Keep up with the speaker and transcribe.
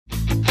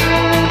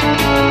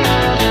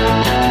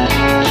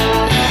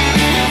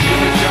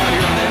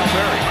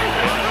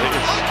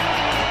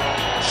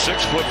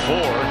with 4.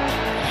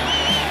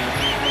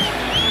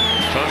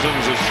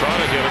 Cousins is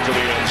trying to get into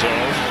the end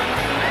zone.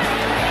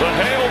 The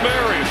Hail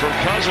Mary from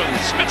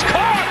Cousins. It's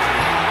caught!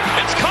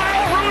 It's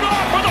Kyle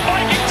Rudolph for the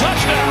Viking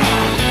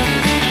touchdown!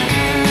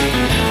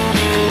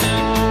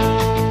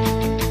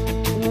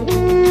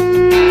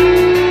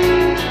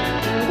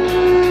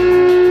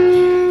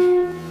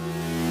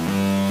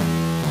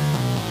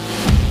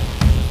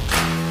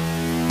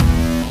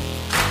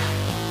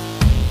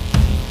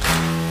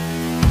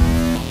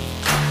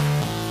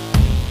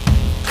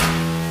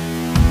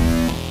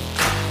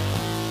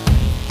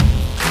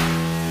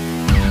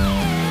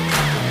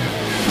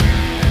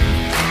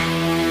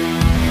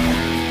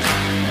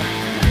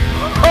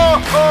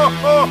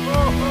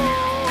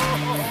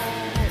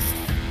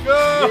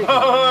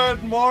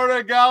 Good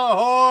morning,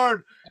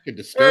 Gjallarhorn.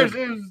 This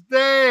is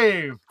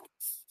Dave,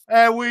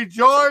 and we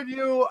join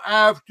you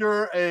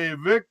after a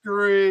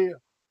victory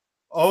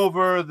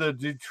over the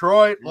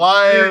Detroit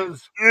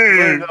Lions,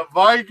 where the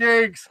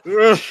Vikings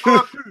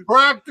took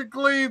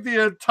practically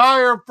the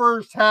entire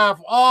first half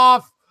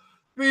off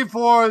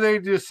before they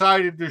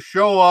decided to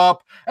show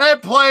up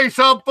and play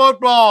some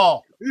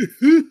football.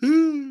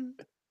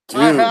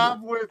 I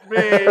have with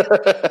me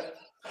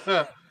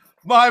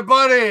my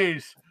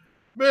buddies,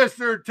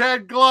 Mr.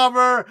 Ted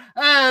Glover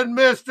and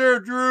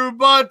Mr. Drew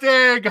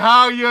Bunting.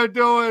 How you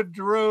doing,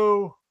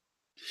 Drew?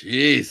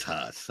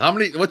 Jesus.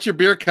 What's your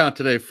beer count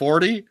today?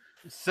 40?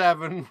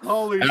 7.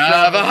 Holy shit.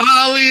 Have a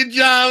holly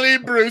jolly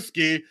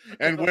brewski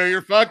and wear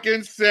your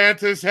fucking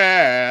Santa's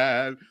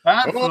hat.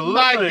 Absolutely. Oh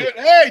my good.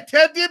 Hey,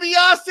 Ted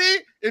DiBiase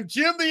and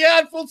Jim the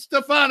Adful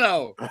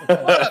Stefano.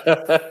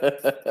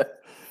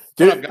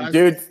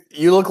 Dude,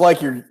 you look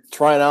like you're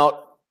trying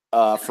out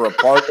for a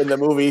part in the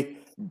movie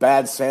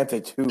Bad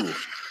Santa 2.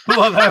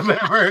 Well, that may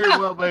very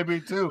well maybe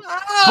too.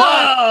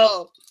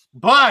 Oh!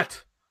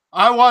 But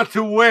I want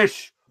to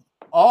wish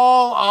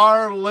all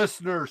our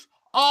listeners,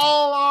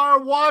 all our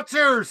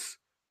watchers,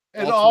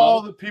 and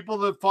all the people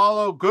that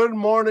follow Good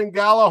Morning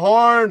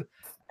Gjallarhorn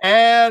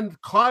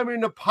and Climbing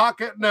the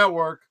Pocket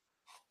Network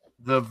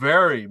the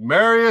very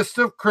merriest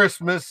of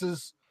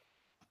Christmases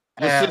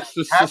and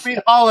happy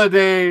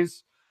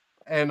holidays.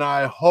 And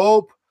I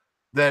hope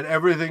that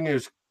everything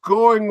is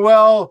going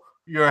well.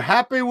 You're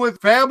happy with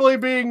family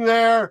being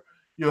there.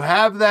 You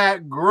have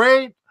that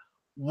great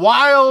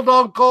wild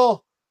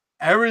uncle.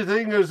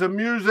 Everything is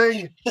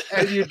amusing,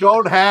 and you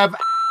don't have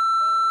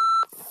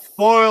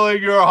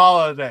spoiling your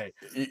holiday.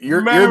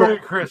 Merry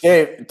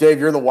Christmas. Dave,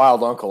 you're the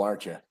wild uncle,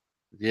 aren't you?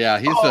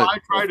 Yeah, I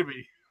try to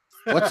be.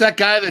 What's that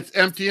guy that's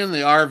emptying the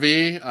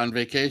RV on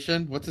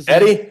vacation? What's his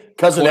Eddie? name?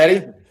 Cousin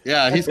Eddie?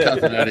 Yeah, he's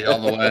Cousin Eddie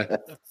all the way.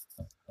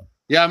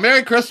 Yeah,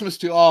 Merry Christmas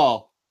to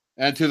all,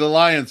 and to the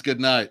Lions, good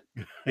night.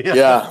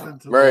 Yeah,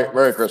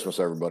 Merry Christmas,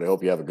 everybody.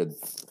 Hope you have a good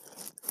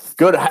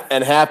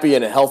and happy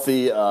and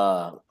healthy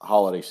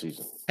holiday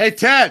season. Hey,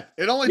 Ted,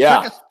 it only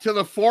took us to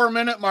the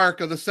 4-minute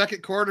mark of the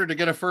second quarter to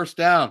get a first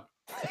down.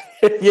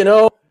 You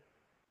know,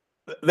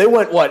 they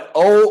went,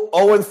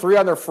 0-3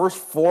 on their first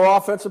 4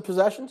 offensive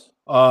possessions?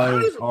 It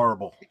was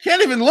horrible. It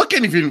can't even look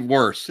any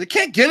worse. It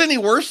can't get any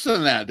worse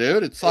than that,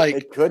 dude. It's like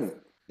it couldn't.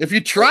 If you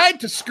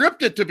tried to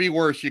script it to be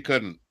worse, you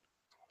couldn't.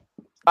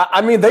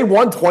 I mean, they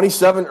won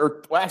 27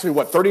 or actually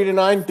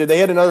 30-9. Did they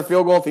hit another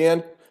field goal at the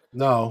end?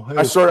 No, it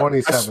was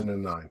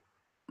 27-9.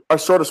 I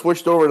sort of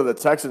switched over to the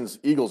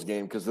Texans-Eagles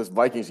game because this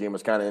Vikings game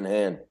was kind of in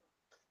hand.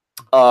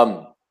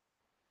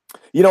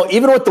 You know,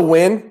 even with the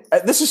win,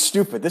 this is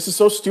stupid. This is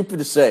so stupid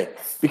to say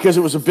because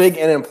it was a big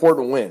and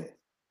important win.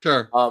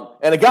 Sure.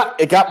 And it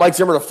got Mike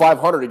Zimmer to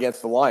 500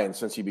 against the Lions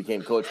since he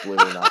became coach, believe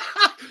it or not.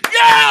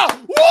 Yeah!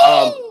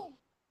 Woo!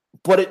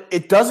 But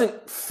it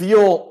doesn't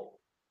feel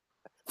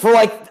for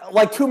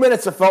like 2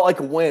 minutes. It felt like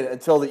a win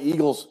until the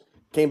Eagles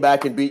came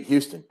back and beat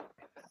Houston.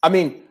 I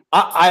mean,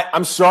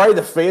 I'm sorry.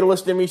 The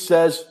fatalist in me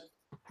says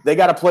the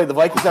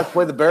Vikings have to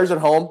play the Bears at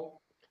home,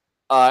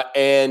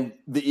 and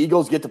the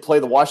Eagles get to play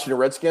the Washington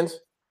Redskins.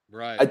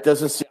 Right. It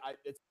doesn't seem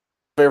it's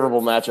a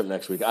favorable matchup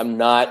next week. I'm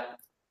not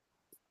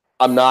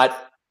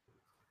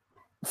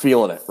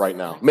feeling it right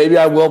now. Maybe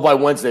I will by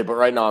Wednesday, but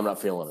right now I'm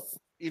not feeling it.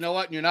 You know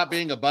what? You're not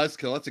being a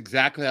buzzkill. That's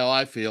exactly how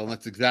I feel. And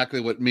that's exactly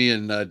what me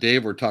and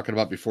Dave were talking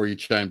about before you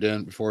chimed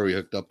in, before we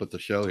hooked up with the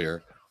show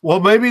here. Well,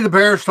 maybe the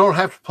Bears don't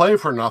have to play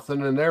for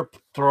nothing, and they're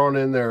throwing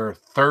in their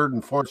 3rd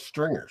and 4th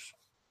stringers.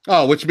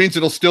 Oh, which means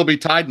it'll still be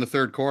tied in the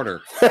third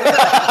quarter.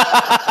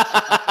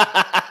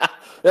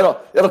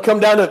 It'll come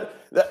down to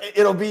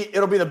it'll be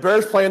the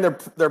Bears playing their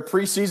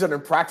preseason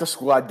and practice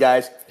squad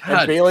guys,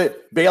 and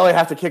Bailey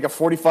have to kick a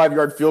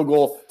 45-yard field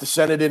goal to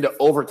send it into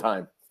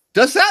overtime.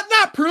 Does that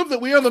not prove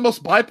that we are the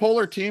most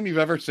bipolar team you've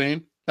ever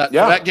seen? That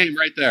game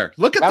right there.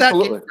 Look at that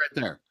game right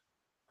there.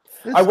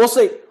 I will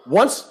say,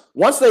 once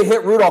they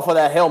hit Rudolph with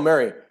that Hail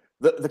Mary,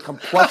 the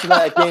complexion of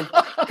that game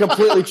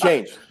completely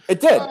changed.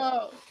 It did.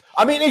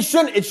 I mean, it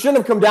shouldn't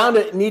have come down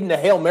to needing a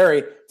Hail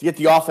Mary to get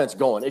the offense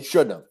going. It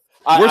shouldn't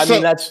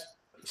have.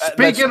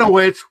 Speaking of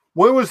which,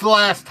 when was the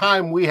last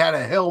time we had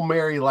a Hail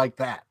Mary like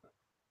that?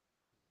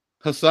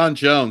 Hassan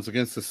Jones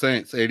against the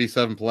Saints,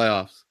 87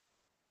 playoffs.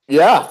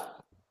 Yeah.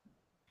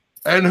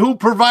 And who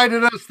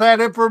provided us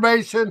that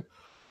information?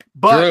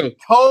 But Drew.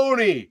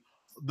 Tony,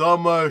 the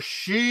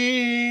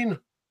machine.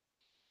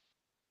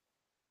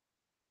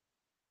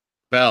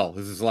 Bell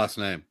is his last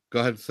name.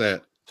 Go ahead and say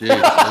it.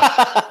 Jeez.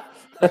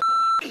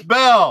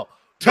 Bell.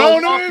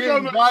 Tony,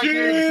 the the Vikings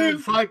machine.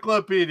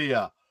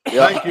 Encyclopedia.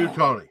 Yeah. Thank you,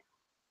 Tony.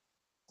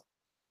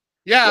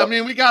 Yeah, Yep. I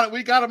mean, we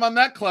got him on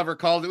that clever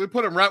call. We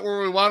put him right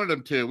where we wanted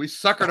him to. We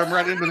suckered him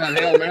right into that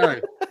Hail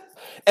Mary.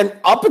 And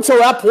up until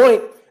that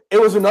point,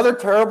 it was another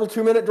terrible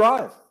 2-minute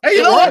drive. Hey,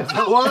 you know what?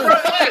 It was.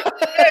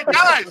 Hey,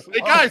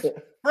 guys,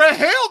 for a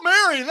Hail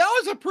Mary,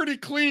 that was a pretty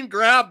clean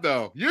grab,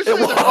 though.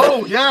 Usually,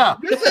 Oh, yeah.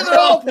 usually They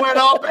both went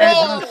up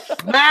and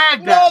just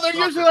snagged no, that they're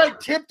sucker. usually like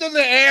tipped in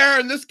the air,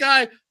 and this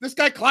guy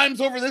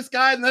climbs over this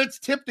guy, and then it's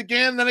tipped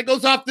again, then it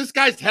goes off this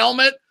guy's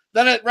helmet,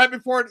 then it right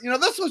before it,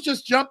 this was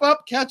just jump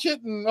up, catch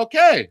it, and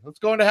okay, let's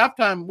go into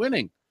halftime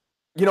winning.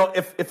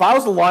 If I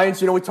was the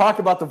Lions, we talked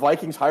about the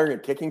Vikings hiring a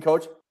kicking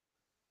coach.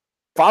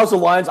 If I was the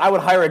Lions, I would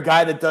hire a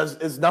guy that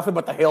is nothing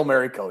but the Hail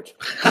Mary coach.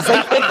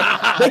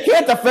 They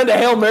can't defend a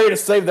Hail Mary to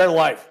save their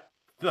life.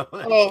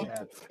 Oh,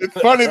 it's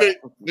funny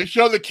they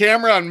show the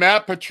camera on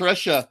Matt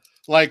Patricia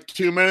like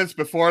 2 minutes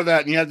before that,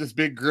 and he had this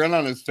big grin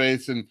on his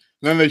face, and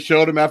then they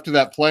showed him after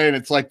that play, and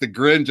it's like the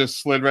grin just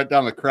slid right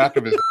down the crack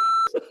of his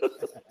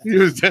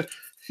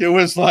it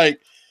was like,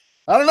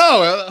 I don't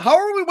know, how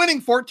are we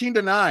winning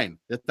 14-9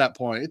 at that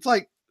point? It's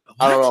like, what?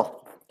 I don't know.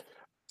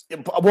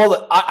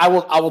 Well, I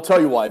will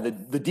tell you why. The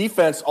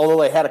defense,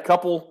 although they had a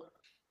couple,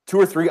 2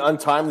 or 3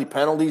 untimely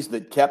penalties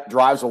that kept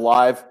drives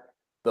alive,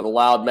 that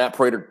allowed Matt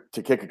Prater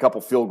to kick a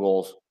couple field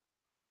goals,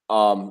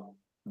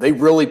 they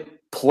really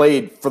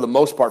played, for the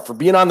most part, for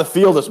being on the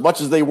field as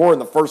much as they were in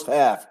the first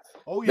half.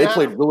 Oh, yeah.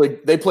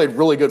 They played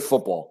really good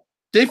football.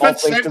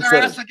 Defense saved their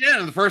ass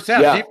again in the first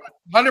half. Yeah.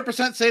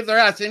 100% saved their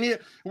ass. And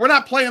we're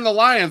not playing the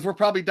Lions. We're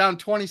probably down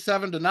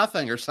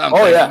 27-0 or something.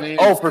 Oh, yeah. I mean,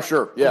 for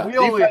sure. Yeah. We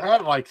only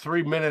had like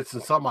 3 minutes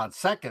and some odd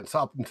seconds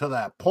up until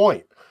that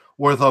point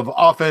worth of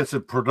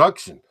offensive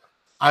production.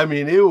 I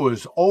mean, it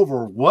was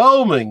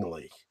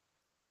overwhelmingly.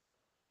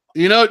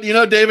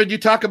 David, you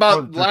talk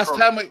about last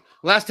time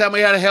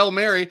we had a Hail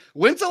Mary.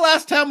 When's the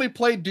last time we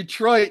played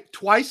Detroit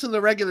twice in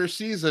the regular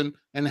season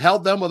and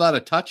held them without a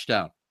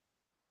touchdown?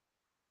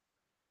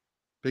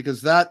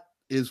 Because that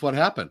is what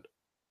happened.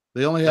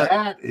 They only had.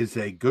 That is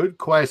a good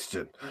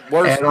question.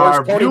 Where's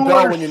our Tony Bell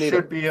viewers when you need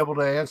should him? be able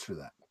to answer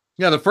that.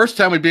 Yeah, the first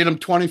time we beat them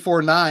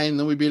 24-9,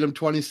 then we beat them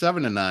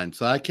 27-9.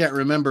 So I can't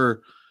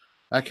remember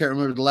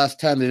the last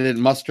time they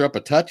didn't muster up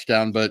a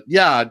touchdown. But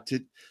yeah,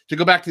 to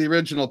go back to the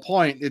original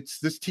point,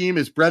 this team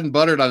is bread and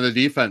buttered on the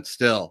defense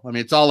still. I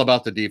mean, it's all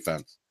about the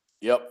defense.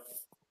 Yep.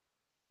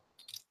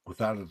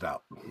 Without a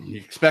doubt.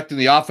 You're expecting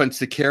the offense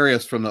to carry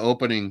us from the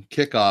opening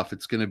kickoff.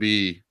 It's going to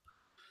be.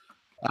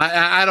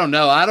 I don't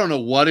know. I don't know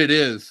what it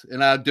is,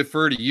 and I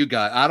defer to you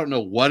guys. I don't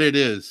know what it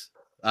is,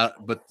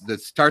 but to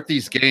start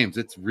these games,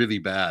 it's really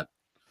bad.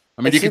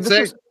 I mean, you could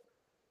say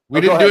we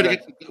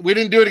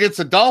didn't do it against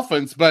the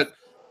Dolphins, but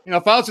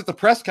if I was at the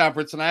press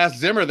conference and I asked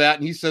Zimmer that,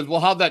 and he said, "Well,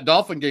 how'd that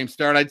Dolphin game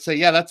start?" I'd say,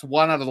 "Yeah, that's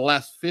 1 out of the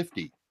last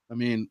 50." I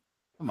mean,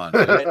 come on.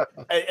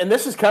 And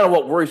this is kind of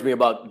what worries me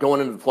about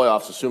going into the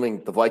playoffs,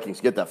 assuming the Vikings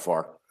get that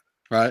far.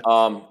 Right.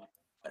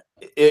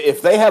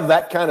 If they have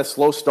that kind of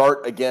slow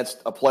start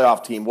against a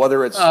playoff team,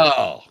 whether it's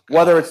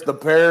the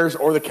Bears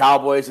or the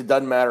Cowboys, it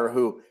doesn't matter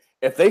who.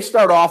 If they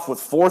start off with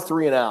 4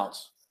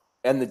 3-and-outs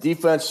and the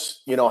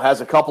defense,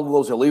 has a couple of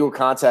those illegal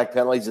contact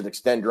penalties that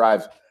extend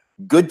drives,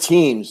 good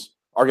teams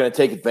are going to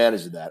take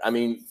advantage of that. I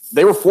mean,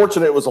 they were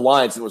fortunate it was the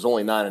Lions. It was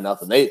only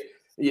 9-0.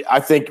 I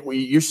think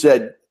you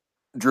said,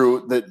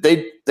 Drew, that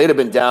they'd have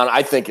been down,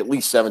 I think, at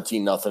least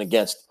 17-0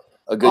 against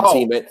a good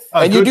team. Team,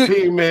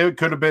 it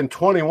could have been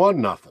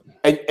 21-0.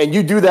 And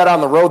you do that on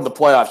the road in the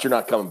playoffs, you're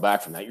not coming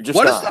back from that. You're just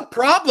What is the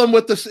problem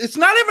with this? It's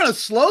not even a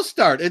slow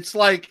start. It's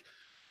like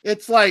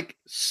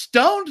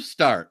stoned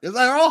start.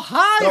 They're all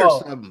high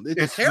or something.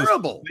 It's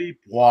terrible.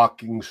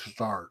 Sleepwalking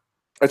start.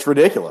 It's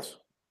ridiculous.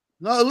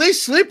 No, at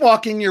least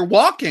sleepwalking, you're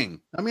walking.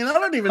 I mean, I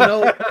don't even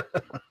know.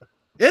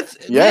 It's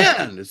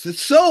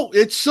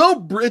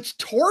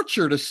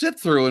torture to sit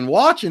through and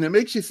watch, and it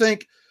makes you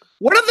think,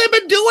 what have they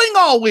been doing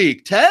all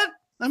week, Ted?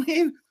 I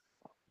mean,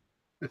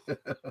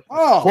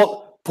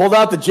 pulled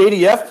out the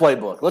JDF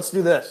playbook. Let's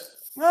do this.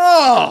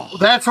 Oh,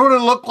 that's what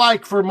it looked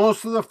like for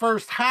most of the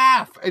first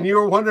half, and you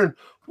were wondering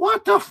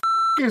what the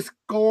is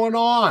going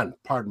on.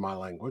 Pardon my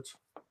language.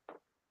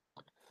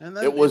 And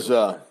then it was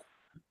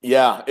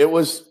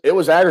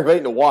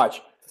aggravating to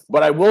watch.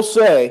 But I will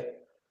say,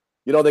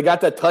 they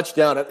got that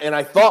touchdown, and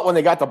I thought when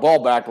they got the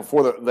ball back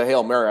before the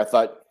Hail Mary, I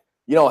thought,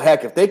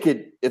 heck, if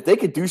they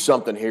could do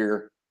something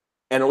here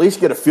and at least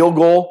get a field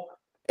goal,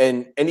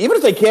 and even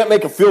if they can't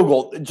make a field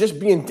goal, just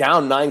being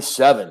down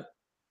 9-7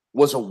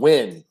 was a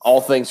win,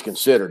 all things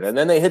considered. And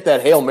then they hit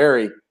that Hail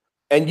Mary,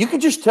 and you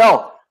could just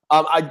tell.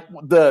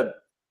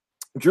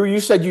 Drew, you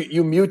said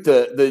you mute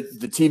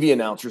the TV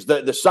announcers.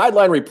 The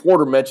sideline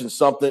reporter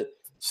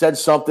said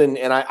something,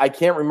 and I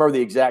can't remember the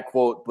exact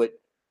quote,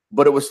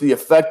 but it was the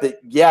effect that,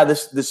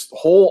 this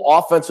whole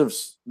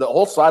the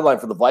whole sideline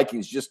for the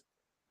Vikings just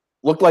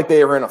looked like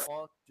they were in a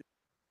funk,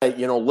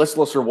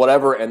 listless or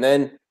whatever. And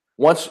then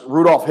once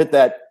Rudolph hit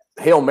that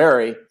Hail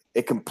Mary,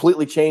 it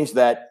completely changed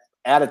that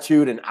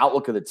attitude and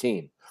outlook of the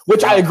team,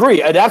 which I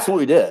agree. It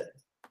absolutely did.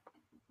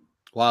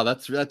 Wow,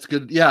 that's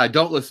good. Yeah, I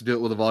don't listen to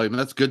it with a volume.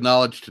 That's good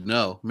knowledge to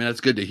know. I mean,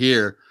 that's good to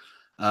hear.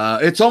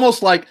 It's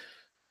almost like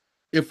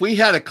if we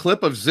had a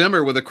clip of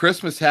Zimmer with a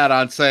Christmas hat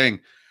on saying,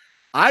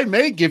 I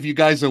may give you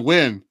guys a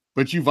win,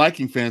 but you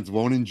Viking fans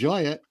won't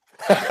enjoy it.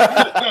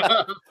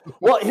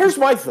 Well, here's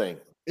my thing.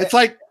 It's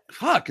like,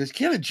 fuck, I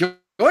can't enjoy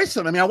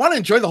something. I mean, I want to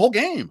enjoy the whole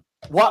game.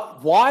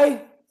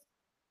 Why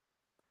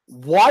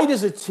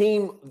does a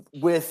team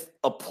with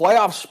a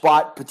playoff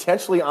spot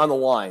potentially on the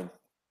line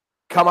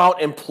come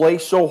out and play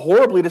so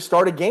horribly to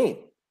start a game?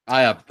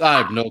 I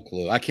have no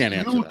clue. I can't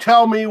answer You that.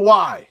 tell me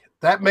why.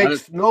 That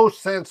makes no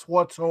sense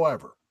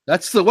whatsoever.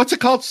 That's what's it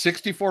called?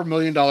 $64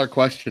 million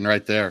question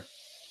right there.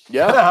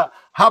 Yeah.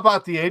 How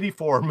about the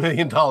 $84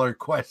 million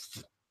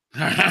question?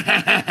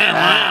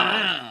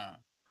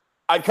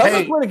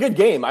 Cousins played a good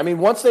game. I mean,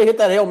 once they hit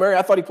that Hail Mary,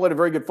 I thought he played a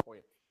very good football.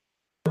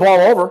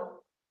 Ball over.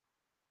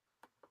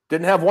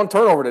 Didn't have one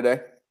turnover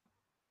today.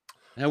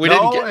 And we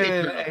didn't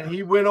get and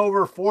he went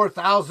over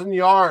 4,000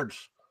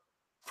 yards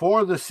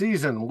for the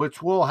season,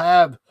 which will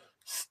have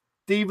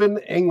Stephen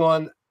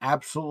England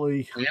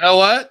absolutely. You know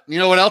what? You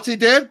know what else he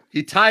did?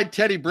 He tied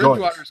Teddy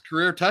Bridgewater's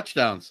career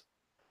touchdowns.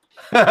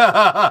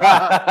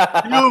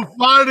 You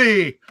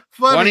funny.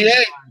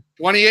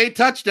 28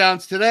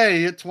 touchdowns today.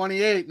 He hit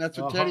 28, and that's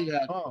what Teddy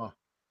had.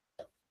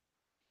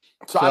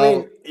 So, I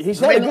mean, he's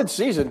had a good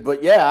season,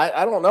 but yeah,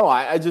 I don't know.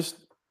 I just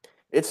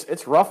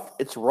it's rough.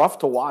 It's rough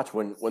to watch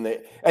when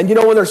they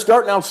when they're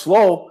starting out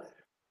slow.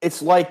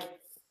 It's like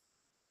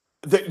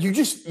that you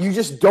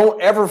just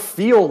don't ever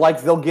feel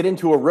like they'll get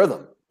into a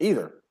rhythm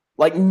either.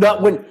 Like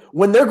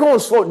when they're going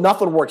slow,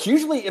 nothing works.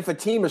 Usually, if a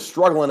team is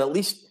struggling, at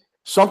least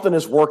something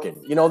is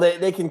working.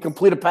 They can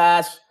complete a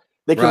pass,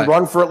 they can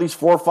run for at least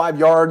 4 or 5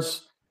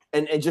 yards.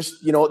 And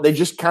just they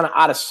just kind of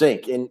out of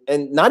sync and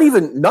not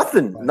even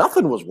nothing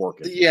was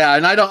working. Yeah,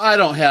 and I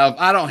don't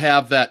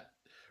have that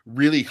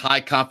really high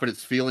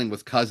confidence feeling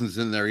with Cousins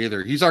in there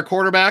either. He's our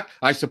quarterback.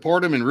 I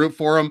support him and root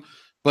for him,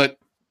 but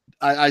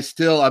I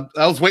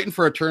was waiting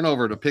for a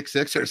turnover to pick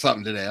six or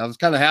something today. I was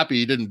kind of happy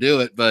he didn't do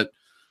it, but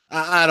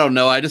I don't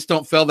know. I just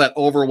don't feel that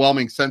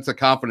overwhelming sense of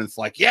confidence.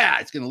 Like, yeah,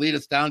 it's going to lead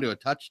us down to a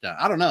touchdown.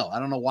 I don't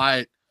know why.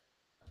 I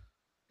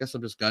guess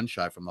I'm just gun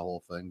shy from the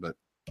whole thing, but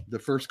the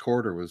first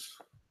quarter was.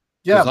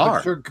 Yeah,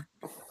 but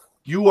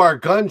you are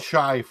gun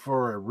shy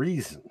for a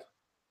reason,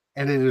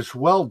 and it is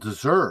well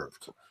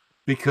deserved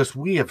because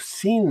we have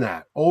seen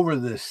that over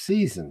this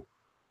season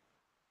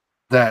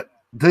that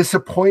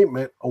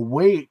disappointment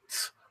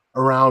awaits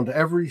around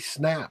every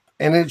snap,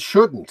 and it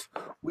shouldn't.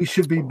 We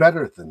should be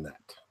better than that.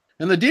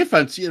 And the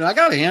defense, I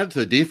got to hand it to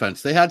the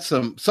defense. They had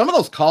some of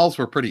those calls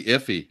were pretty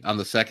iffy on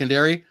the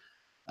secondary.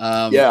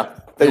 Yeah,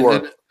 they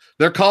were.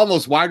 They're calling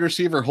those wide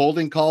receiver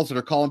holding calls that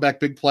are calling back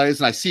big plays.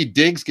 And I see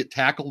Diggs get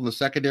tackled in the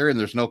secondary and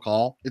there's no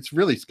call. It's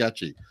really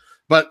sketchy.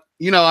 But,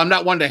 I'm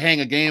not one to hang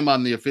a game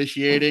on the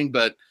officiating,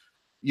 but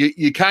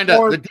you kind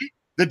of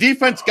the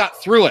defense got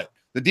through it.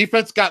 The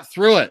defense got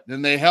through it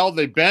and they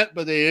bent,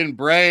 but they didn't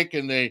break.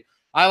 And I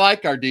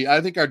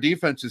think our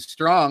defense is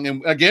strong.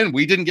 And again,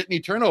 we didn't get any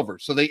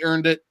turnovers. So they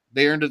earned it.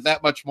 They earned it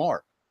that much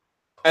more.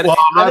 And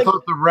I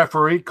thought the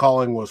referee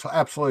calling was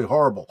absolutely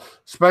horrible,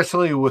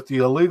 especially with the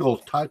illegal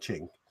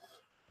touching.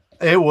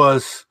 It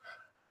was,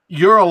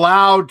 you're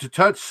allowed to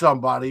touch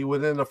somebody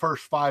within the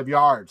first 5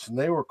 yards, and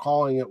they were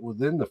calling it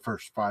within the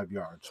first 5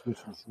 yards,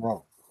 which was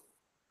wrong.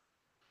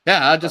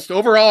 Yeah,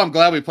 overall, I'm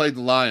glad we played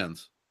the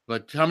Lions.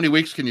 But how many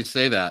weeks can you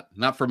say that?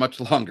 Not for much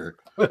longer.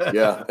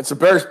 Yeah, it's the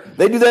Bears.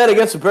 They do that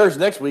against the Bears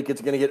next week.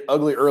 It's going to get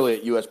ugly early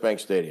at US Bank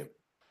Stadium.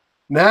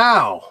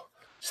 Now,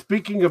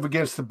 speaking of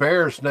against the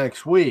Bears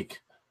next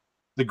week,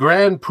 the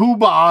Grand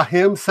Poobah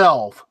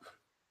himself,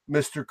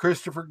 Mr.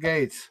 Christopher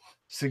Gates,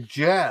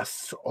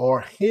 suggests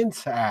or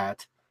hints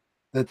at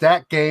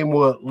that game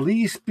will at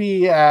least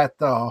be at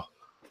the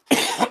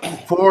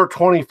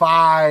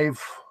 4:25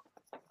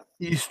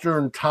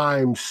 Eastern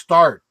time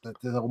start, that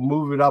they'll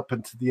move it up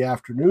into the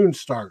afternoon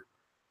start.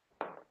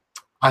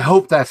 I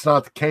hope that's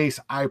not the case.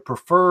 I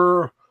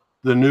prefer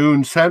the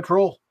noon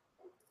Central,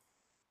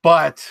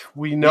 but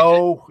we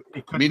know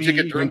it could be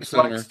even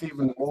flexed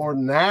even more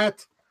than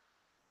that,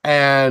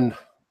 and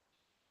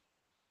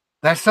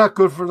that's not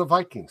good for the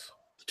Vikings.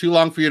 Too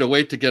long for you to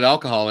wait to get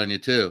alcohol in you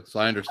too. So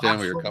I understand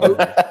where you're coming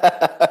from.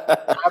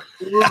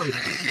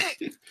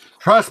 Absolutely.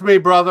 Trust me,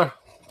 brother.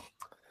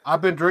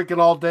 I've been drinking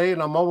all day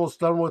and I'm almost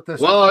done with this.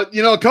 Well,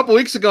 a couple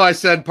weeks ago I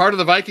said part of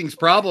the Vikings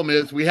problem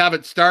is we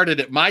haven't started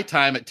at my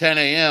time at 10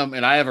 a.m.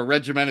 and I have a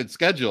regimented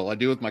schedule. I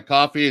do with my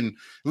coffee, and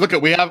look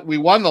at we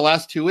won the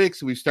last 2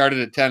 weeks. We started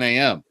at 10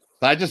 a.m.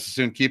 So I just as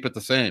soon keep it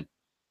the same.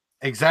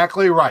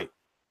 Exactly right.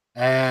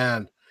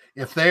 And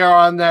if they are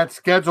on that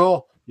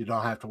schedule, you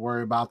don't have to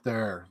worry about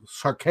their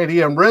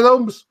circadian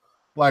rhythms.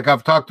 Like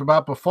I've talked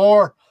about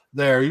before,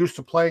 they're used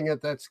to playing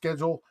at that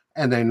schedule,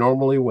 and they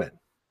normally win.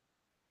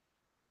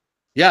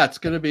 Yeah, it's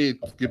going to be,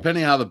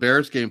 depending how the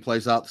Bears game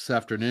plays out this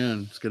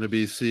afternoon, it's going to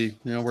be,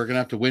 we're going to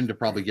have to win to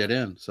probably get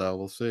in. So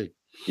we'll see.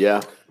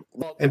 Yeah.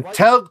 And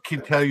Ted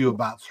can tell you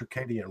about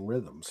circadian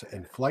rhythms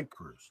and flight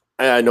crews.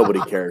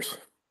 Nobody cares.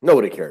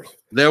 Nobody cares.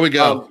 There we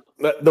go.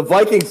 The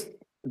Vikings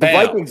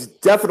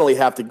definitely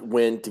have to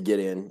win to get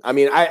in. I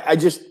mean, I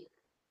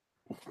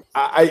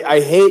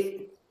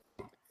hate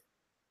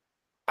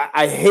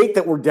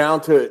that we're down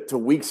to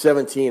week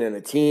 17 and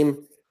a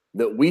team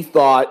that we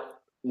thought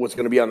was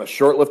going to be on the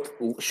short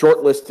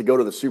list to go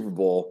to the Super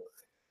Bowl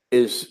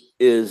is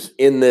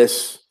in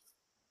this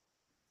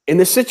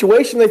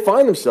situation they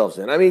find themselves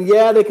in. I mean,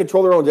 yeah, they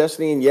control their own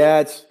destiny, and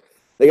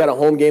they got a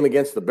home game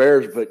against the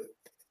Bears, but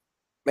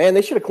man,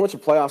 they should have clinched a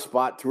playoff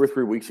spot 2 or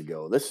 3 weeks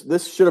ago.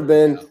 This should have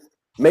been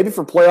maybe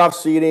for playoff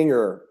seeding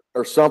or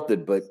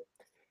something, but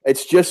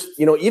it's just,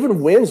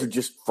 even wins are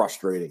just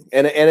frustrating.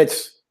 And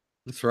it's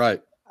that's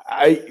right.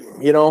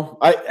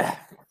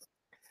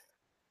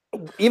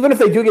 Even if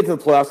they do get to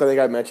the playoffs, I think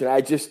I mentioned, I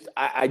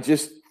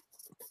just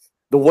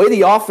the way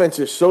the offense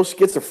is so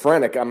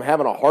schizophrenic, I'm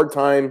having a hard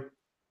time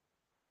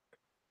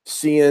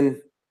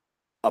seeing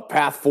a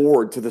path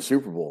forward to the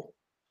Super Bowl.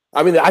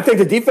 I mean, I think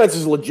the defense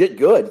is legit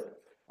good.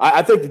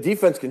 I think the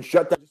defense can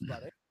shut down just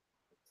about anything.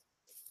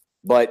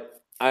 But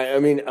I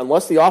mean,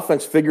 unless the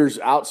offense figures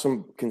out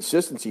some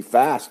consistency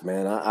fast,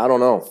 man, I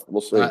don't know.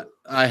 We'll see.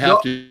 I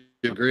have to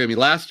agree. I mean,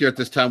 last year at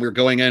this time we were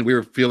going in, we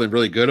were feeling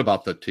really good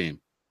about the team.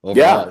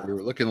 Overall. Yeah, we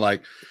were looking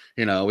like,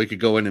 we could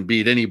go in and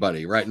beat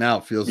anybody. Right now,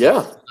 it feels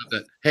like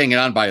that hanging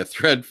on by a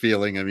thread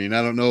feeling. I mean,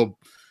 I don't know.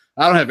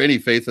 I don't have any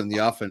faith in the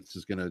offense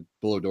is going to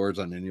blow doors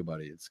on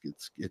anybody.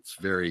 It's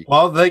very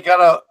well. They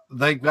got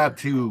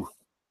to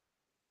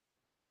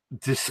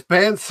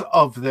dispense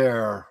of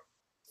their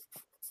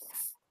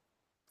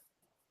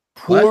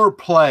poor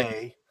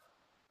play.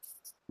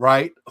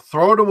 Right,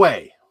 throw it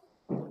away.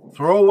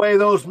 Throw away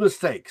those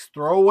mistakes.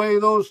 Throw away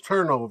those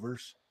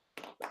turnovers.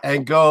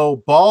 And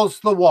go balls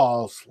to the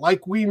walls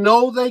like we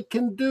know they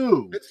can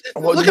do.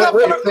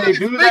 If they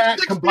do that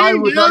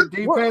combined with our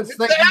defense,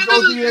 they can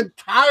go the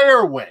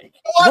entire way.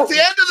 Well, it's the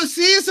end of the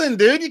season,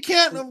 dude. You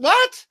can't.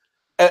 What?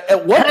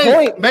 At what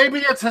point? Maybe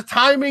it's a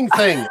timing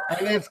thing,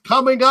 and it's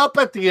coming up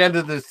at the end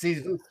of the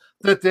season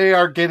that they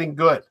are getting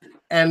good,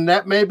 and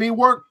that maybe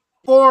work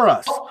for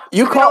us. I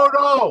don't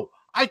know.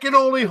 I can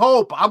only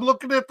hope. I'm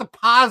looking at the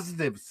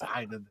positive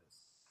side of this.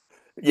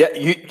 Yeah,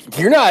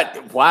 you're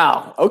not.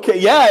 Wow. Okay.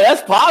 Yeah,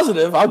 that's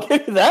positive. I'll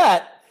give you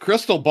that.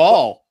 Crystal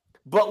ball.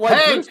 But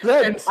like you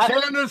said, and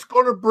Santa's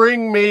going to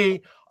bring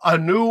me a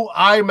new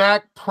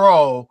iMac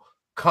Pro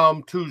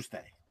come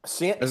Tuesday.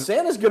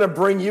 Santa's going to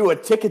bring you a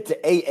ticket to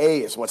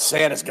AA. Is what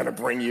Santa's going to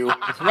bring you.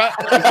 As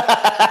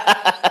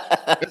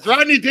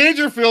Rodney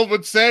Dangerfield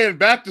would say in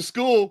Back to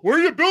School, "Where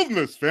are you building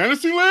this?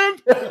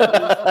 Fantasyland?"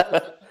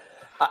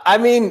 I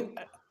mean,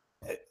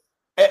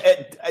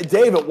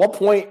 Dave, at what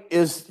point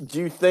do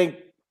you think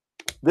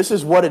this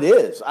is what it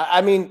is?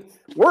 I mean,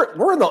 we're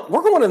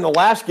going in the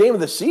last game of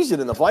the season,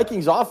 and the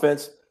Vikings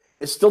offense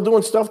is still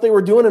doing stuff they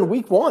were doing in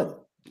week 1.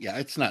 Yeah,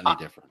 it's not any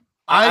different.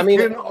 I mean,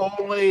 can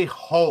only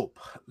hope.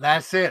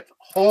 That's it.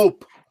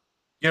 Hope.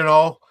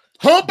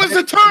 Hope is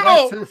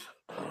eternal.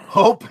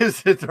 Hope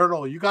is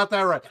eternal. You got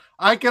that right.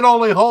 I can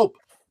only hope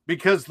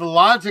because the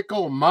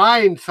logical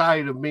mind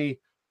side of me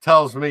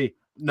tells me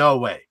no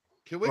way.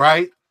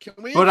 Right?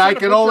 But I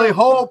can only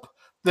hope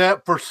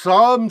that for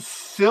some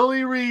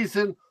silly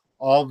reason,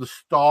 all the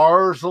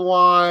stars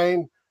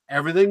align,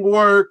 everything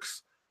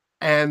works,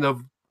 and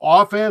the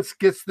offense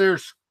gets their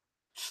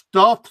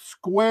stuff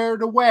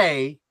squared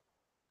away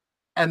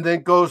and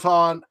then goes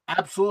on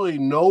absolutely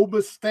no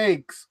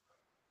mistakes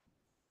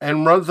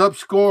and runs up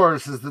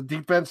scores as the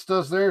defense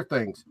does their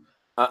things.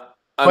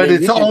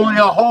 It's only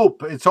a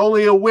hope. It's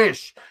only a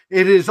wish.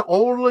 It is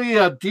only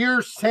a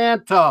dear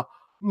Santa,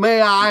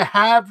 may I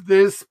have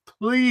this,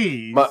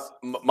 please?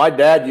 My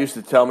dad used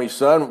to tell me,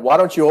 son, why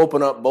don't you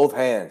open up both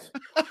hands?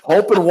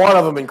 Open one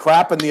of them and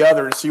crap in the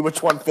other and see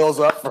which one fills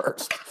up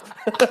first.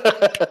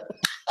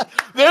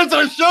 There's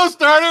our show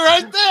starter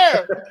right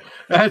there.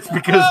 That's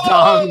because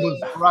Don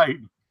was right.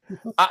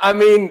 I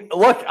mean,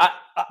 look,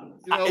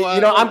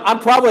 I'm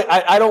probably,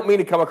 I don't mean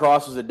to come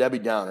across as a Debbie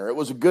Downer. It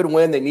was a good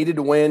win. They needed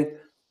to win.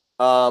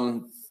 I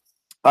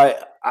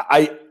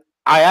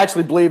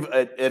actually believe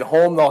at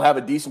home they'll have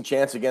a decent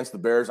chance against the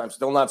Bears. I'm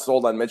still not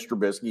sold on Mitch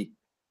Trubisky.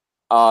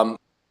 I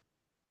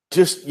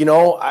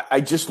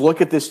just look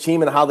at this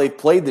team and how they've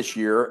played this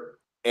year,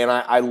 and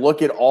I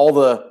look at all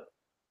the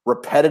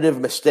repetitive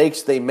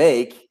mistakes they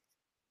make,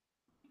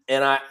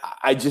 and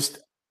I just,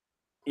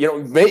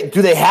 do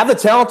they have the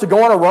talent to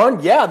go on a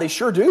run? Yeah, they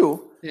sure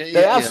do.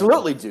 They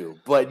absolutely do.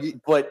 But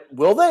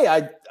will they?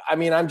 I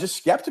mean, I'm just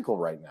skeptical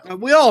right now.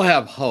 We all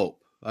have hope.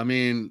 I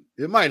mean,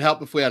 it might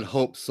help if we had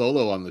Hope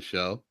Solo on the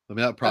show. I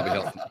mean, that'd probably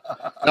help.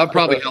 That'd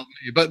probably help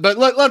me. But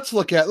let's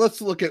look at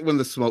when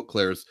the smoke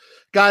clears,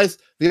 guys.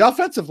 The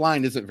offensive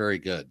line isn't very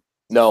good.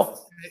 No.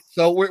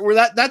 So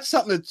that's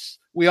something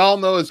we all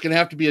know is going to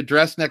have to be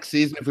addressed next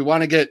season if we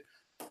want to get.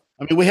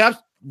 I mean, we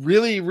have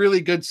really,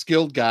 really good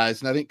skilled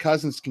guys, and I think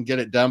Cousins can get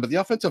it done, but the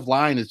offensive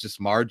line is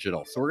just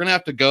marginal. So we're going to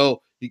have to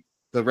go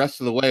the rest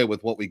of the way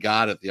with what we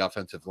got at the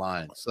offensive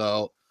line.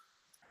 So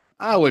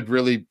I would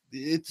really,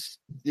 it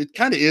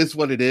kind of is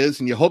what it is,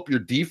 and you hope your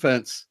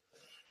defense,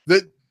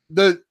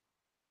 the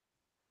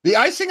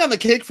icing on the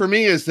cake for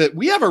me is that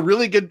we have a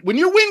really good, when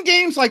you win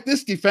games like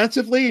this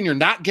defensively and you're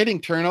not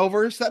getting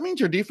turnovers, that means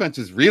your defense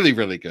is really,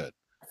 really good.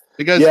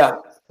 Because a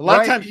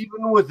lot of times,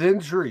 even with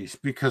injuries,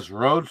 because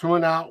Rhodes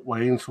went out,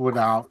 Waynes went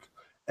out,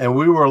 and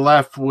we were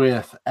left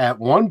with, at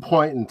one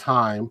point in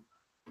time,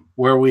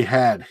 where we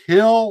had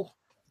Hill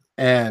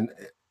and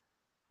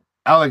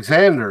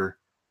Alexander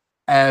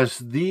as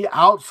the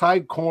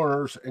outside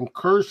corners and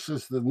Curse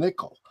as the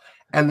nickel,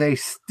 and they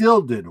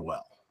still did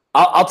well.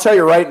 I'll tell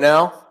you right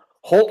now,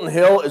 Holton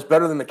Hill is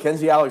better than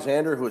Mackenzie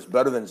Alexander, who is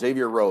better than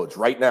Xavier Rhodes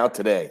right now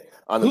today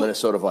on the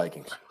Minnesota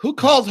Vikings. Who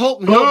called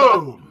Holton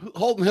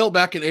Hill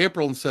back in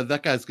April and said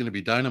that guy's going to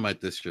be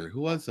dynamite this year?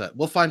 Who was that?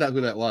 We'll find out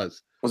who that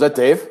was. Was that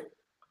Dave?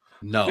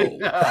 No.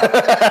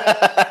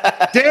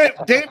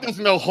 Dave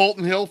doesn't know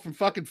Holton Hill from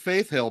fucking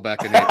Faith Hill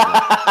back in April.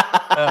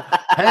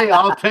 Hey,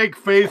 I'll take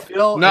Faith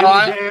Hill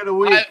any day of the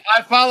week.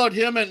 I followed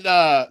him in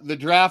the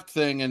draft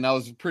thing, and I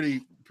was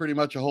pretty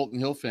much a Holton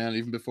Hill fan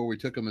even before we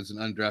took him as an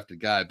undrafted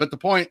guy. But the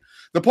point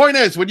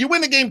is, when you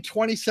win a game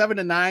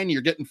 27-9,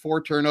 you're getting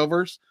 4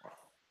 turnovers.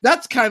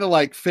 That's kind of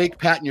like fake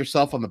patting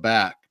yourself on the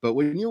back. But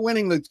when you're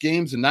winning those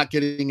games and not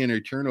getting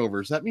any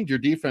turnovers, that means your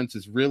defense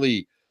is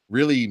really,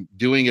 really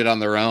doing it on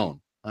their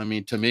own. I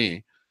mean, to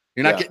me,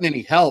 you're not getting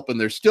any help,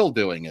 and they're still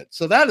doing it.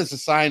 So that is a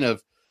sign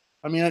of,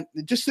 I mean,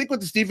 just think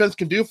what this defense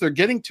can do if they're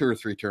getting 2 or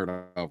 3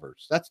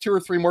 turnovers. That's 2 or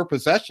 3 more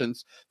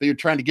possessions that you're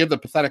trying to give the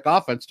pathetic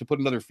offense to put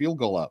another field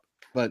goal up.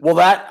 But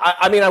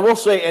I mean, I will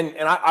say, and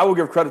I will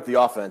give credit to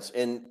the offense.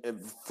 And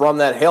from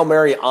that Hail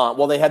Mary on,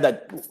 well, they had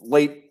that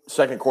late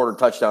second quarter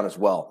touchdown as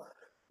well.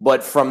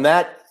 But from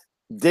that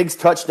Diggs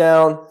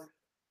touchdown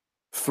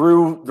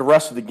through the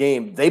rest of the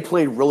game, they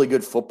played really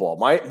good football.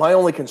 My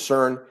only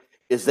concern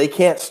is they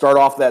can't start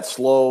off that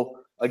slow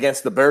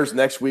against the Bears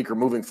next week or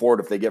moving forward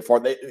if they get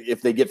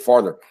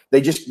farther.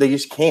 They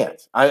just can't.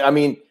 I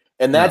mean,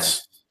 and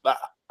that's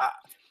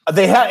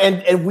they have,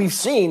 and we've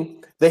seen.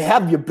 They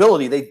have the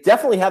ability. They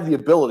definitely have the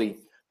ability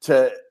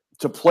to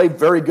play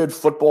very good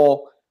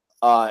football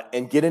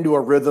and get into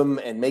a rhythm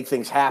and make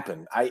things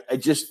happen. I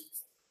just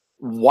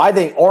why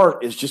they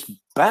aren't is just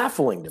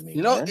baffling to me.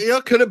 You know,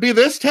 could it be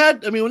this,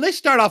 Ted? I mean, when they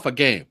start off a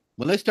game,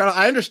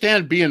 I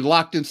understand being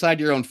locked inside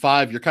your own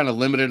 5. You're kind of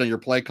limited on your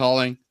play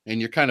calling, and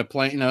you're kind of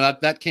playing. You know,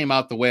 that came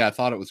out the way I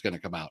thought it was going to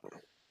come out.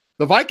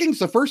 The Vikings,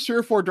 the first 3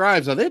 or 4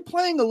 drives, are they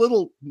playing a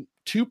little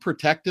too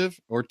protective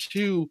or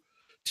too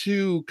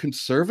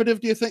conservative?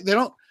 Do you think they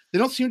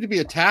don't seem to be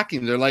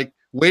attacking? They're like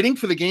waiting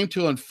for the game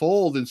to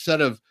unfold instead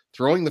of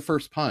throwing the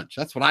first punch.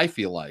 That's what I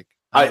feel like.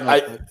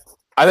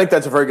 I think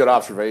that's a very good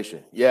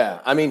observation. Yeah.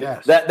 I mean,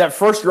 that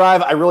first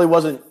drive, I really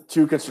wasn't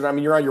too concerned. I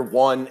mean, you're on your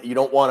 1, you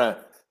don't want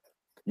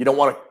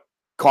to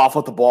cough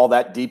with the ball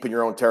that deep in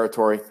your own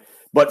territory.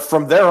 But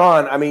from there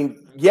on, I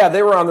mean,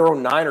 they were on their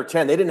own 9 or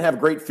 10. They didn't have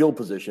great field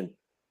position.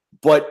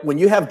 But when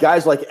you have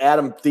guys like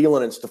Adam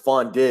Thielen and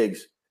Stephon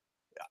Diggs,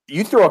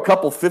 you throw a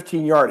couple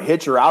 15-yard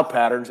hitch or out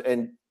patterns,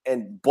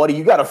 and buddy,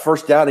 you got a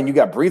first down and you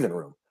got breathing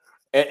room.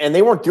 And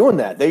they weren't doing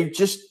that. They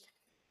just,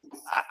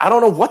 I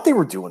don't know what they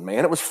were doing,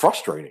 man. It was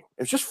frustrating.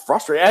 It was just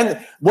frustrating.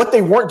 And what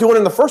they weren't doing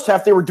in the first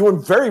half, they were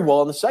doing very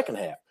well in the second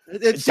half.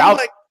 It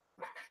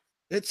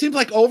seems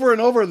like over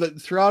and over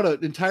that throughout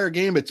an entire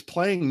game, it's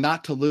playing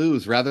not to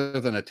lose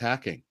rather than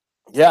attacking.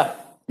 Yeah,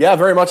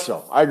 very much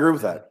so. I agree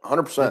with that,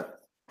 100%.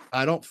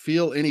 I don't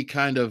feel any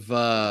kind of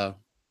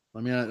I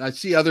mean, I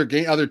see other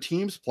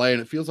teams play,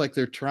 and it feels like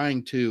they're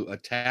trying to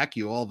attack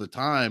you all the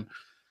time,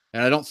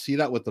 and I don't see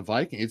that with the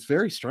Vikings. It's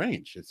very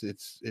strange.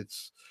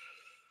 It's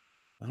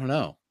I don't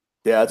know.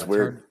 Yeah, it's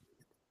weird. Hard.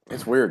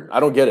 It's weird. I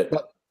don't get it.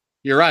 But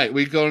you're right.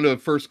 We go into a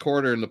first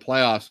quarter in the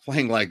playoffs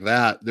playing like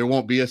that. There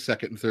won't be a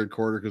second and third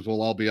quarter because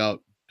we'll all be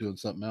out doing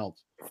something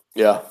else.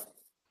 Yeah.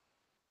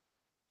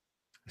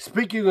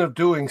 Speaking of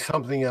doing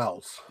something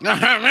else.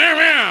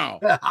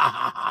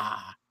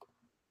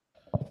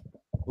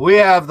 We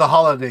have the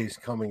holidays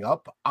coming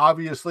up.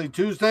 Obviously,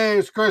 Tuesday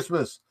is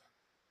Christmas.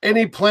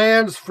 Any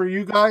plans for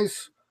you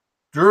guys?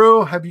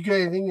 Drew, have you got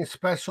anything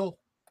special?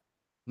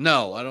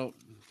 No, I don't.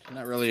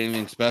 Not really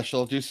anything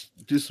special.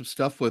 Just do some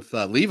stuff with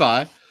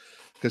Levi,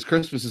 because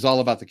Christmas is all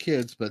about the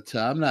kids. But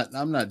I'm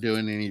not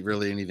doing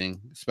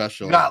anything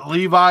special. You got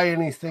Levi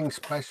anything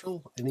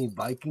special? Any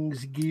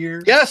Vikings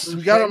gear? Yes,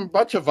 we got him a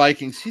bunch of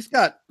Vikings. He's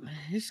got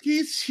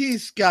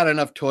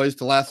enough toys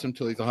to last him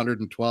till he's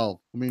 112.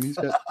 I mean, he's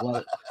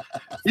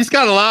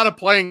got a lot of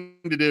playing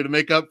to do to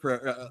make up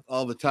for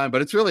all the time.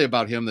 But it's really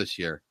about him this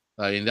year.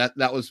 I mean,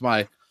 that was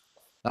my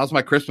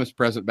Christmas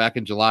present back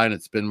in July, and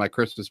it's been my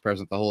Christmas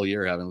present the whole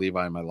year, having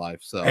Levi in my life.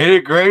 So ain't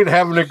it great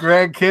having a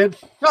grandkid?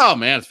 Oh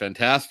man, it's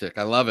fantastic.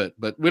 I love it.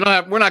 But we're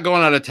not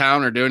going out of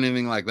town or doing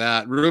anything like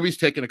that. Ruby's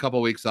taking a couple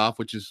of weeks off,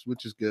 which is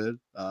good.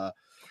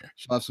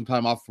 She'll have some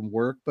time off from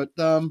work, but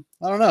I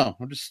don't know.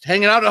 I'm just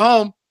hanging out at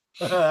home.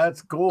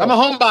 That's cool. I'm a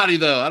homebody,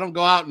 though. I don't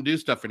go out and do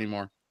stuff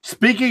anymore.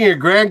 Speaking of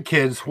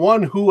grandkids,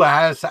 one who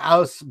has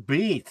us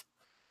beat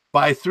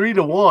by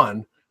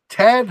 3-1.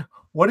 Ted,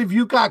 what have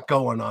you got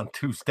going on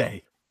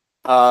Tuesday?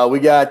 We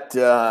got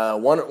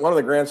one of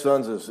the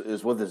grandsons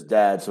is with his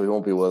dad, so he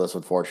won't be with us,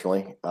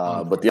 unfortunately.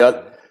 But the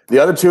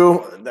other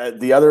two,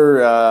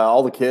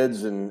 all the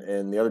kids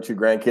and the other two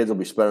grandkids will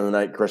be spending the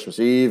night Christmas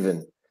Eve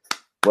and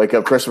wake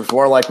up Christmas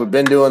morning like we've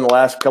been doing the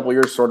last couple of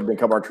years, sort of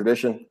become our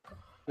tradition.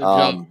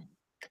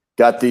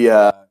 Got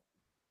the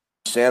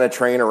Santa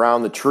train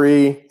around the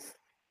tree,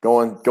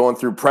 going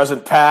through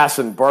Present Pass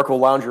and Barco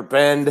Lounger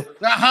Bend.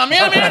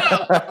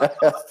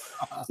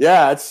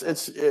 Yeah,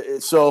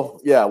 it's so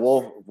yeah.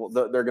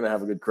 They're gonna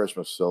have a good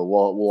Christmas, so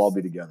we'll all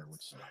be together. Which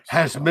is nice.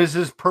 Has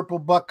Mrs. Purple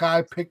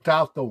Buckeye picked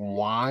out the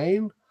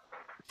wine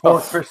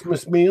for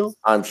Christmas meal?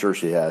 I'm sure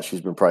she has.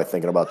 She's been probably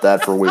thinking about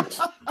that for weeks.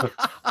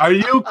 Are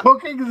you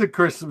cooking the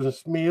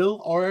Christmas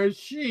meal, or is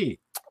she?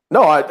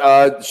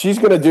 No, she's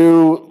gonna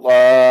do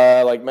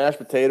like mashed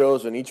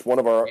potatoes, and each one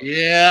of our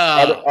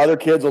other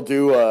kids will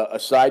do a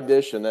side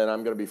dish, and then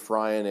I'm gonna be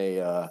frying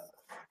a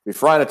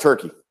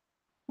turkey.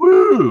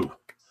 Woo!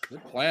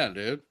 Good plan,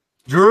 dude.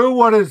 Drew,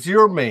 what is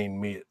your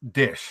main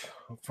dish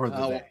for the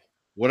day?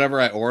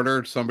 Whatever I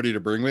ordered somebody to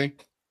bring me.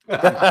 We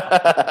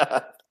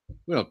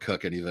don't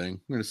cook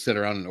anything. We're gonna sit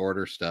around and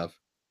order stuff.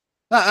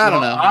 I don't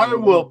know. I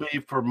will be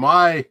for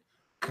my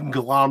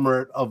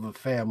conglomerate of a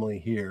family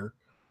here.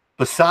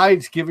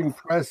 Besides giving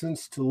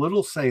presents to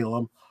Little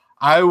Salem,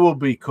 I will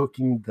be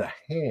cooking the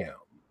ham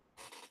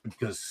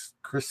because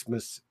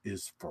Christmas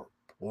is for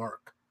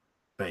pork,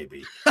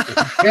 baby. If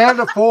you can't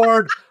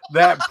afford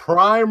that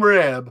prime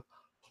rib,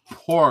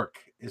 pork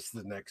is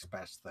the next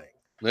best thing.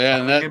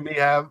 Man,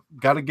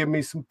 gotta give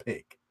me some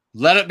pig.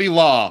 Let it be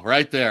law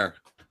right there.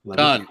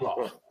 Done.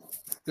 Law.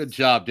 Good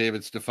job,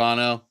 David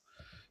Stefano.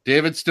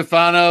 David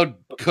Stefano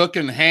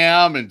cooking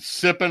ham and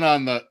sipping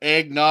on the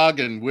eggnog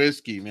and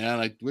whiskey, man.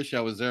 I wish I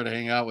was there to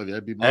hang out with you.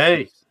 I'd be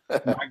my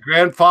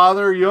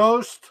grandfather,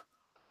 Yost,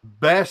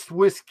 best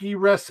whiskey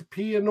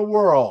recipe in the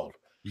world.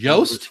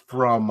 Yost?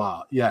 From,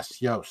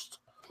 yes, Yost.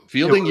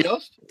 Fielding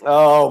Yost?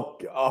 Oh,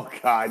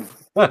 God.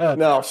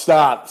 No,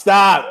 stop.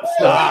 Yeah.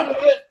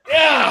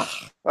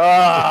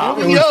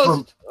 It was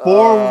from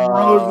Four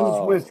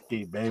Roses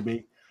Whiskey,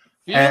 baby.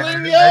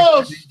 Fielding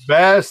Yost.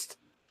 Best.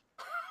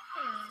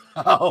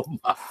 Oh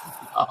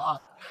my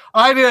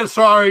God!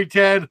 Sorry,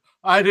 Ted.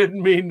 I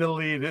didn't mean to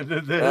lead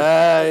into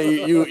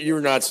this. You're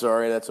not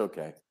sorry. That's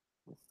okay.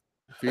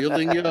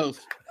 Fielding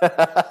Yost.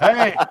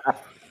 Hey,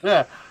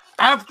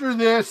 after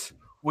this,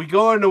 we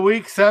go into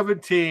week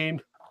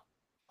 17.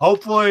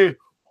 Hopefully,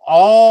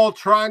 all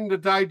trying to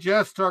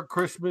digest our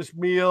Christmas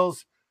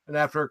meals, and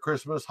after a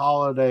Christmas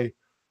holiday,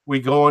 we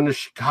go into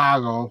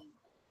Chicago.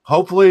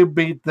 Hopefully,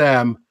 beat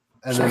them.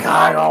 And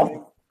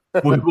Chicago.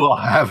 We will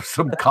have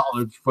some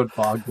college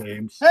football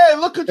games. Hey,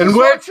 look at in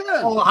which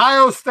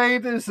Ohio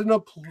State is in a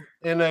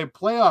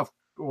playoff.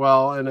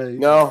 Well,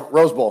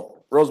 Rose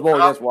Bowl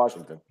against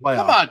Washington. Playoff.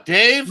 Come on,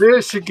 Dave.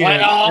 Michigan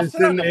is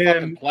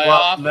in playoff.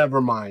 Well, never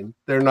mind.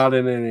 They're not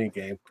in any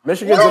game.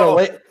 Michigan's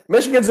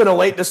in a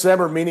late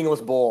December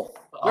meaningless bowl.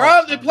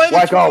 They play the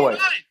like always.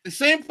 The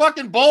same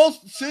fucking bowl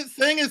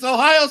thing as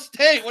Ohio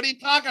State. What are you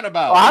talking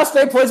about? Ohio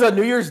State plays on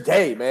New Year's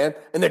Day, man,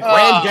 and the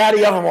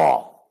granddaddy of them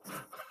all.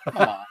 Come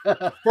on.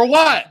 For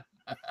what?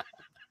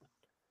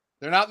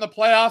 They're not in the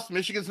playoffs.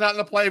 Michigan's not in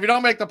the play. If you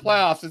don't make the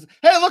playoffs,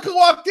 hey, look who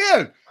walked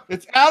in.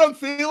 It's Adam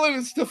Thielen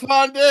and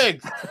Stephon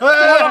Diggs. Come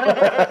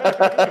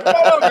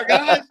over,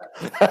 guys.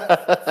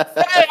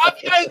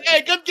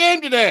 Hey, good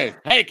game today.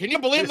 Hey, can you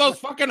believe those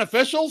fucking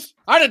officials?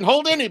 I didn't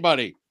hold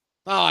anybody.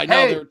 Oh, I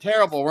know they were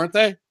terrible, weren't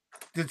they?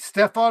 Did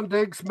Stephon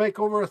Diggs make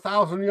over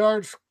 1,000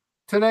 yards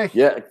today?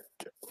 Yeah.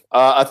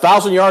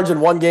 1,000 yards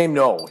in one game?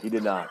 No, he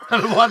did not.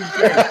 One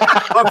game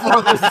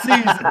before the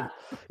season.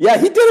 Yeah,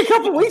 he did a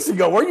couple weeks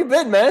ago. Where you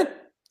been, man?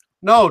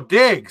 No,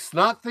 Diggs,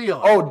 not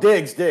Thielen. Oh,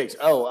 Diggs.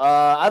 Oh,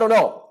 I don't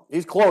know.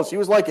 He's close. He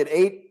was like at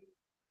 8.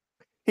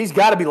 He's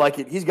got to be like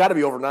it. He's got to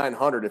be over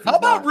 900. How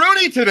about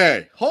Rudy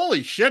today?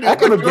 Holy shit!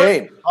 Heck of a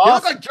game. He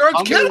looked like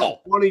George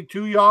Kittle.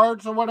 22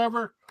 yards or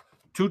whatever.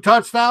 2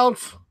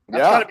 touchdowns.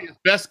 That's got to be his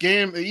best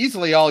game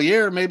easily all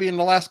year, maybe in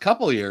the last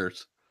couple of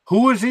years.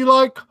 Who is he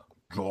like?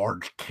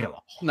 George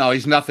Kittle. No,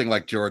 he's nothing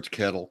like George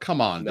Kittle. Come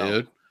on,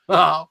 dude.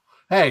 Oh,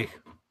 hey,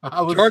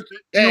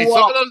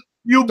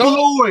 you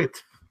blew it.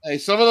 Hey,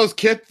 some of those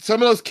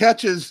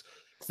catches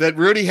that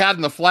Rudy had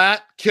in the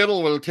flat,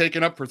 Kittle would have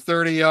taken up for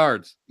 30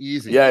 yards.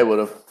 Easy. Yeah, he would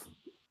have.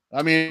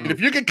 I mean,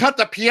 if you could cut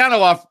the piano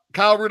off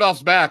Kyle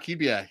Rudolph's back, he'd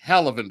be a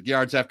hell of a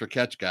yards after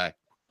catch guy.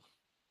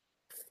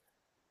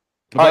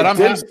 But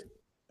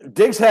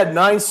Diggs had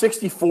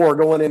 964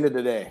 going into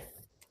today.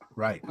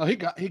 Right. Oh, he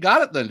got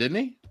it then, didn't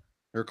he?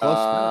 Or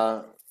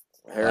close.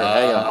 Hang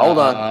on. Hold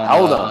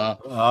on.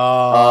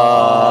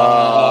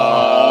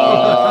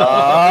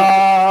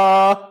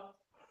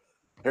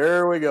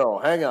 Here we go.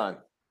 Hang on.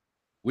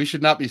 We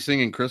should not be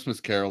singing Christmas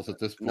carols at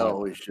this point. No,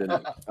 we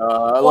shouldn't.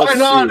 Why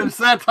not? It's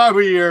that time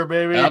of year,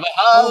 baby. Have a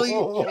holly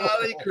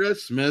jolly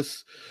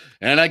Christmas.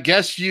 And I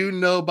guess you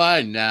know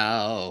by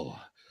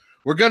now,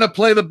 we're going to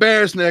play the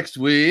Bears next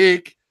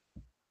week.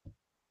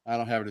 I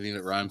don't have anything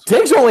that rhymes.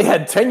 Diggs only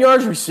had 10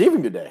 yards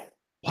receiving today.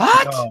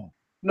 What?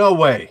 No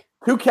way.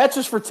 2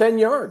 catches for 10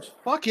 yards.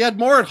 Fuck, he had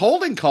more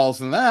holding calls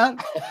than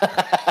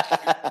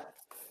that.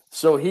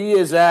 So he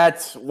is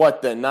at,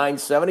 what, the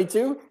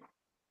 972?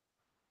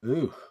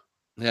 Ooh.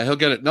 Yeah, he'll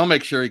get it. They'll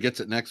make sure he gets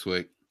it next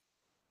week.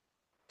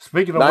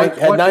 Speaking of Had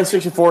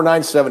 964,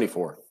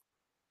 974.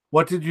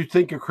 What did you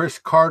think of Chris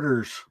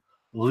Carter's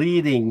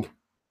leading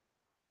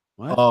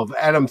of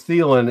Adam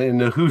Thielen in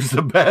the Who's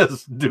the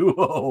Best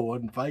duo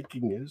in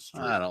Viking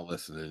history? I don't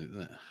listen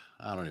to it.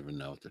 I don't even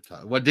know what they're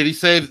talking. What did he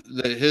say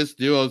that his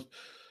duos? I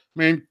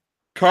mean,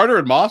 Carter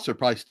and Moss are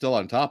probably still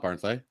on top,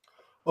 aren't they?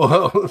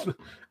 Well,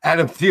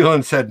 Adam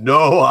Thielen said,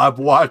 "No, I've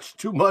watched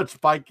too much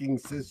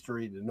Vikings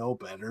history to know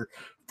better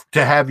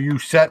to have you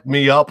set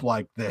me up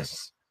like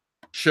this."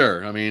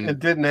 Sure. I mean, and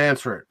didn't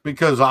answer it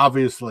because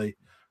obviously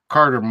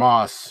Carter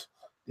Moss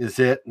is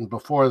it, and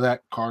before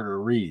that,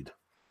 Carter Reed.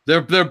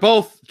 They're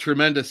both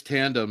tremendous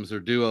tandems or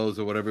duos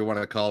or whatever you want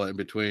to call it in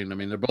between. I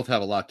mean, they both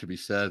have a lot to be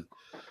said.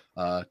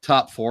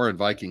 Top 4 in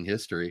Viking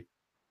history.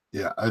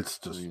 Yeah, it's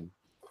just.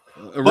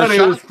 But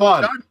it was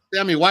fun. Rashad and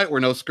Sammy White were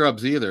no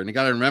scrubs either, and you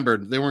got to remember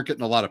they weren't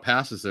getting a lot of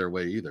passes their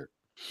way either.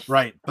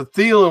 Right, but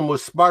Thielen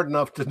was smart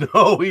enough to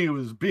know he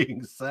was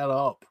being set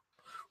up,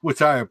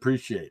 which I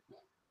appreciate.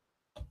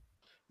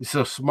 He's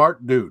a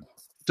smart dude.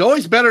 It's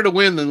always better to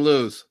win than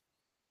lose.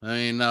 I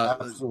mean,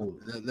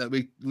 absolutely. At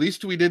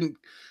least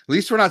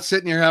we're not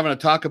sitting here having a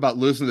talk about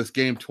losing this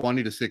game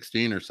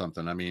 20-16 or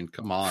something. I mean,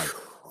 come on.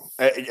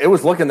 It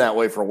was looking that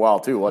way for a while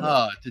too,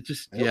 wasn't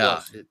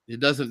it? It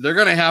doesn't. They're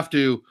gonna have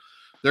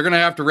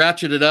to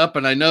ratchet it up.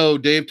 And I know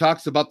Dave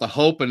talks about the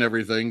hope and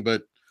everything,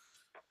 but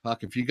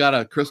fuck, if you got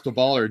a crystal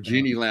ball or a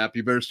genie lamp,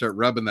 you better start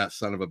rubbing that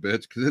son of a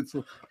bitch because it's.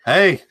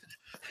 Hey,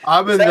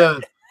 I'm in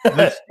the.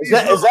 Is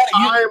that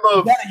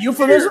a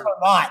euphemism or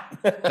not?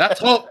 That's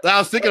Hope. I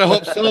was thinking of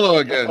Hope Solo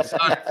again.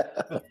 Sorry.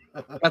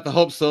 Got the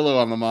Hope Solo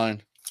on the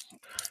mind.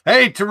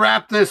 Hey, to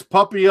wrap this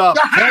puppy up,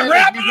 you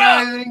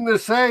got anything to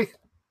say?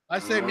 I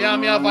say meow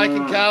meow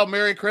Viking cow.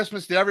 Merry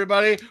Christmas to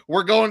everybody.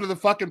 We're going to the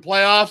fucking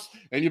playoffs,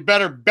 and you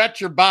better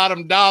bet your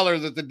bottom dollar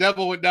that the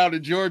devil went down to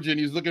Georgia and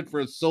he's looking for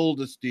a soul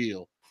to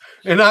steal.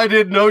 And I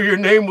didn't know your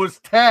name was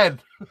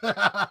Ted.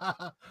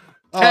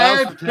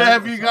 Ted,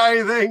 have you got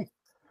anything?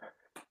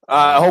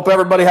 I hope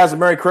everybody has a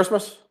Merry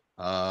Christmas.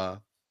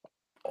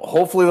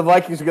 Hopefully the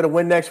Vikings are going to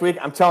win next week.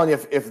 I'm telling you,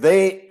 if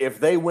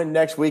they win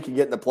next week and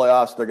get in the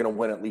playoffs, they're going to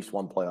win at least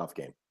one playoff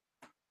game.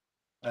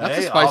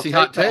 That's a spicy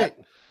hot take.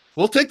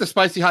 We'll take the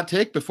spicy hot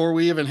take before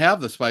we even have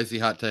the spicy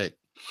hot take.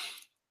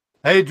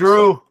 Hey,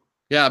 Drew.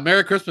 Yeah,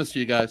 Merry Christmas to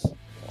you guys.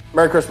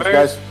 Merry Christmas,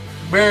 guys.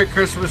 Merry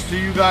Christmas to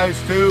you guys,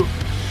 too.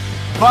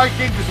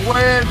 Vikings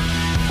win.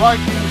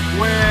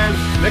 Vikings win.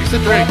 Mix a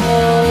drink.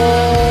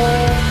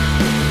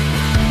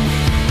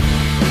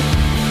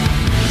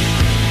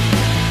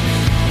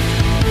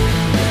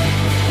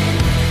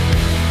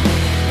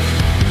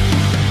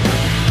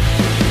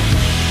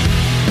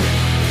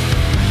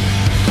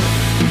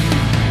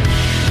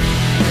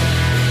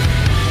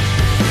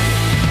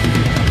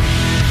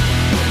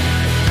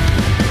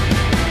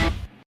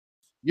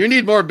 You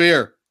need more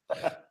beer.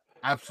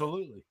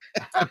 Absolutely.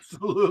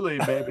 Absolutely,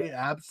 baby.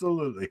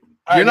 Absolutely.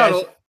 You're not